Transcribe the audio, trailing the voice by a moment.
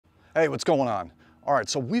Hey, what's going on? All right,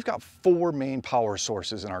 so we've got 4 main power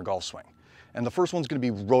sources in our golf swing. And the first one's gonna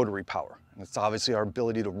be rotary power. And it's obviously our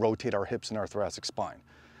ability to rotate our hips and our thoracic spine.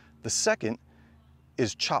 The second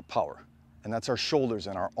is chop power, and that's our shoulders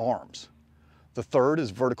and our arms. The third is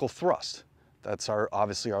vertical thrust. That's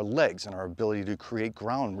obviously our legs and our ability to create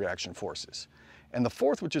ground reaction forces. And the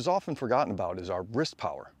fourth, which is often forgotten about, is our wrist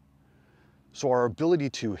power. So our ability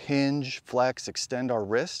to hinge, flex, extend our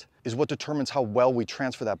wrist is what determines how well we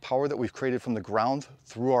transfer that power that we've created from the ground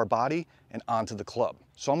through our body and onto the club.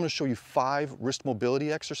 So I'm going to show you 5 wrist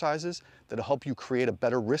mobility exercises that'll help you create a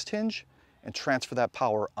better wrist hinge and transfer that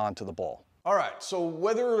power onto the ball. All right, so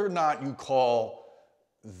whether or not you call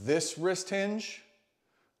this wrist hinge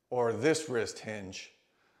or this wrist hinge,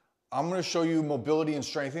 I'm going to show you mobility and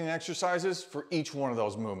strengthening exercises for each one of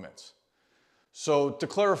those movements. So to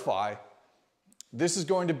clarify, this is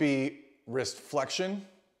going to be wrist flexion,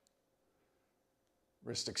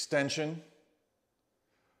 wrist extension,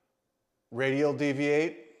 radial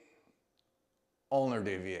deviate, ulnar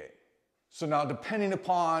deviate. So now depending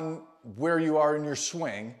upon where you are in your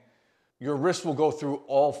swing, your wrist will go through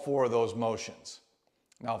all 4 of those motions.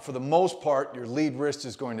 Now for the most part, your lead wrist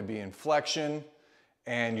is going to be in flexion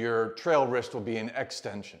and your trail wrist will be in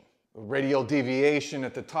extension. Radial deviation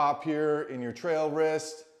at the top here in your trail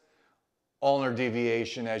wrist, ulnar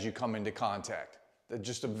deviation as you come into contact. That's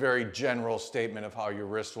just a very general statement of how your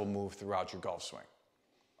wrist will move throughout your golf swing.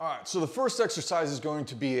 All right, so the first exercise is going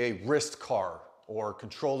to be a wrist car or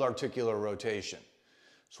controlled articular rotation.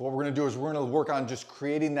 So what we're going to do is we're going to work on just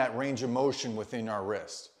creating that range of motion within our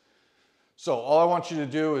wrist. So all I want you to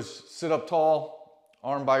do is sit up tall,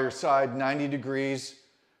 arm by your side, 90 degrees,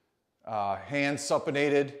 hands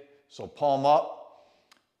supinated, so palm up.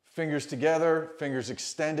 Fingers together, fingers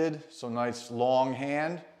extended, so nice long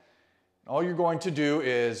hand. All you're going to do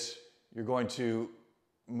is you're going to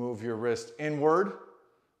move your wrist inward,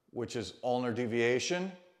 which is ulnar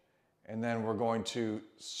deviation, and then we're going to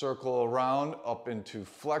circle around up into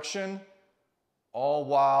flexion, all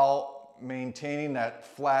while maintaining that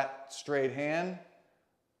flat, straight hand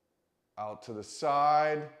out to the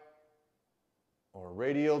side, or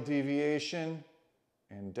radial deviation,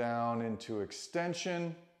 and down into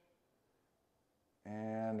extension,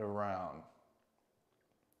 and around.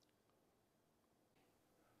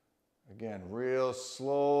 Again, real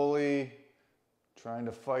slowly, trying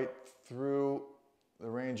to fight through the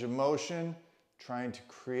range of motion, trying to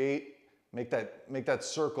make that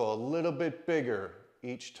circle a little bit bigger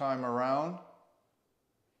each time around.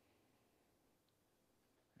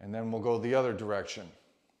 And then we'll go the other direction.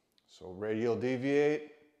 So radial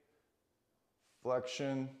deviate,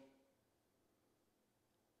 flexion,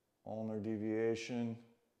 ulnar deviation,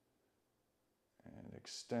 and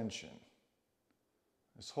extension.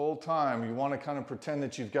 This whole time you want to kind of pretend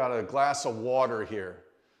that you've got a glass of water here.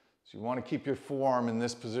 So you want to keep your forearm in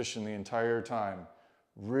this position the entire time.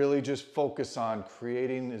 Really just focus on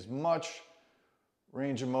creating as much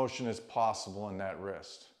range of motion as possible in that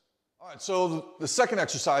wrist. All right, so the second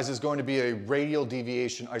exercise is going to be a radial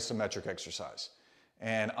deviation isometric exercise.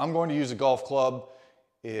 And I'm going to use a golf club.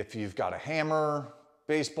 If you've got a hammer,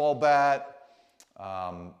 baseball bat,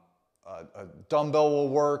 a dumbbell will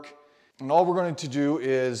work. And all we're going to do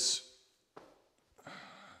is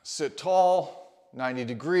sit tall, 90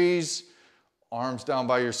 degrees, arms down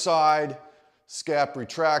by your side, scap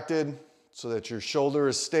retracted so that your shoulder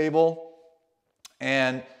is stable.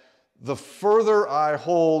 And the further I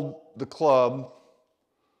hold the club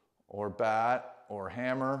or bat or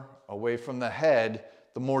hammer away from the head,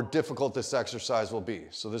 the more difficult this exercise will be.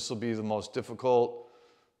 So this will be the most difficult.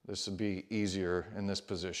 This will be easier in this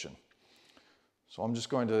position. So I'm just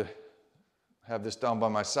going to have this down by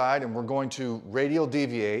my side, and we're going to radial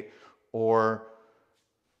deviate or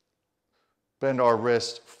bend our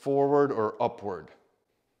wrist forward or upward.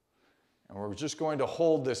 And we're just going to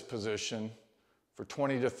hold this position for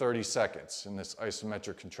 20 to 30 seconds in this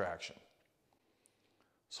isometric contraction.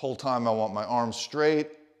 This whole time I want my arms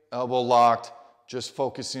straight, elbow locked, just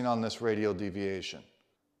focusing on this radial deviation.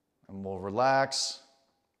 And we'll relax,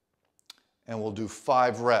 and we'll do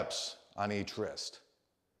 5 reps on each wrist.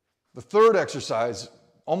 The third exercise,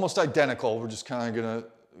 almost identical, we're just kind of gonna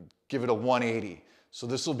give it a 180. So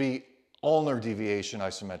this will be ulnar deviation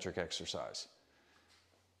isometric exercise.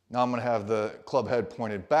 Now I'm gonna have the club head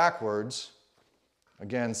pointed backwards.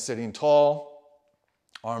 Again, sitting tall,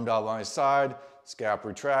 arm out by my side, scap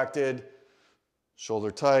retracted, shoulder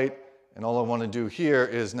tight. And all I want to do here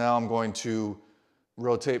is now I'm going to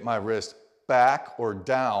rotate my wrist back or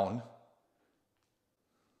down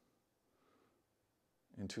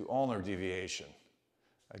into ulnar deviation.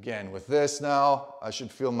 Again, with this now, I should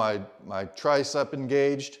feel my tricep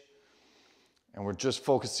engaged. And we're just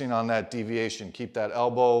focusing on that deviation. Keep that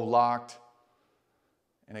elbow locked.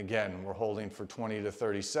 And again, we're holding for 20 to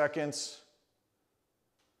 30 seconds.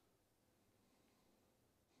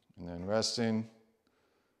 And then resting.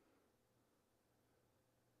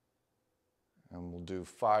 And we'll do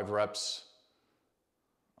 5 reps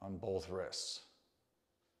on both wrists.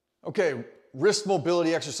 Okay, wrist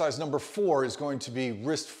mobility exercise number 4 is going to be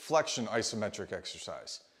wrist flexion isometric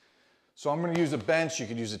exercise. So I'm going to use a bench. You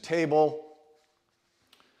could use a table.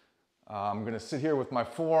 I'm going to sit here with my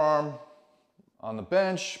forearm on the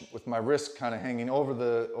bench with my wrist kind of hanging over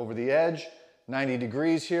the edge, 90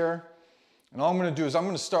 degrees here. And all I'm going to do is I'm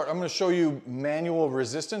going to show you manual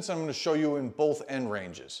resistance. I'm going to show you in both end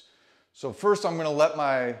ranges. So first I'm going to let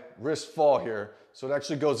my wrist fall here so it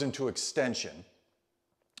actually goes into extension.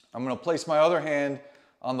 I'm going to place my other hand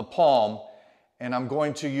on the palm and I'm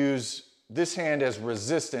going to use this hand as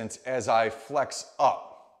resistance as I flex up.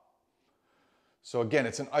 So again,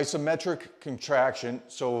 it's an isometric contraction,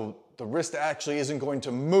 so the wrist actually isn't going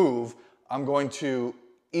to move. I'm going to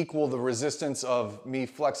equal the resistance of me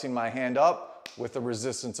flexing my hand up with the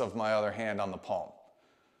resistance of my other hand on the palm.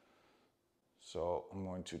 So I'm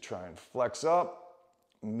going to try and flex up,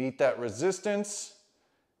 meet that resistance,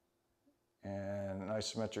 and an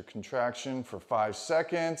isometric contraction for 5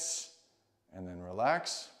 seconds, and then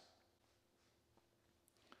relax.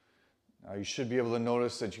 Now you should be able to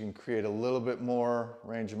notice that you can create a little bit more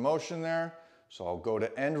range of motion there. So I'll go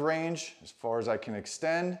to end range as far as I can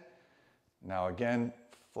extend. Now again,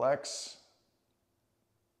 flex.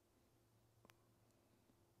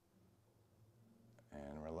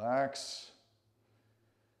 And relax.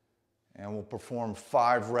 And we'll perform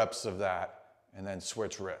 5 reps of that and then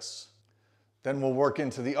switch wrists. Then we'll work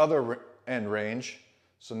into the other end range.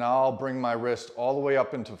 So now I'll bring my wrist all the way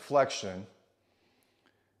up into flexion.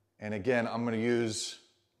 And again, I'm going to use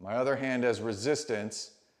my other hand as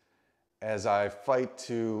resistance as I fight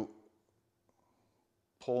to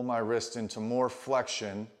pull my wrist into more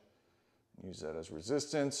flexion. Use that as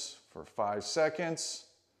resistance for 5 seconds.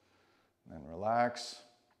 Then relax.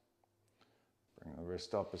 Bring the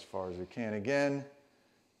wrist up as far as you can again.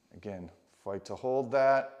 Again, fight to hold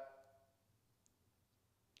that.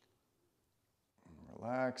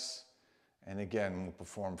 Relax. And again, we'll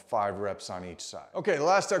perform 5 reps on each side. Okay, the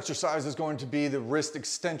last exercise is going to be the wrist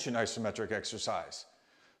extension isometric exercise.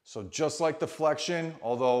 So just like the flexion,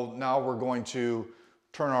 although now we're going to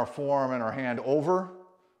turn our forearm and our hand over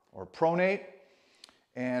or pronate.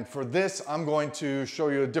 And for this, I'm going to show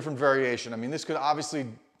you a different variation. I mean, this could obviously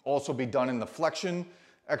also be done in the flexion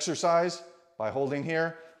exercise by holding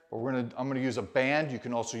here, but I'm gonna use a band. You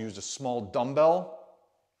can also use a small dumbbell.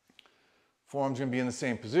 Forearm's gonna be in the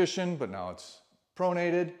same position, but now it's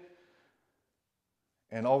pronated.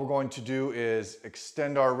 And all we're going to do is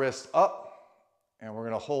extend our wrist up, and we're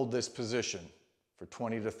gonna hold this position for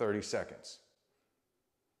 20 to 30 seconds.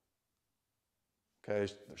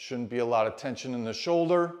 Okay, there shouldn't be a lot of tension in the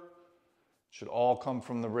shoulder. It should all come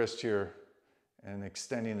from the wrist here and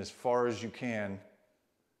extending as far as you can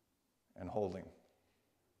and holding.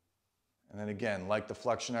 And then again, like the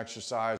flexion exercise,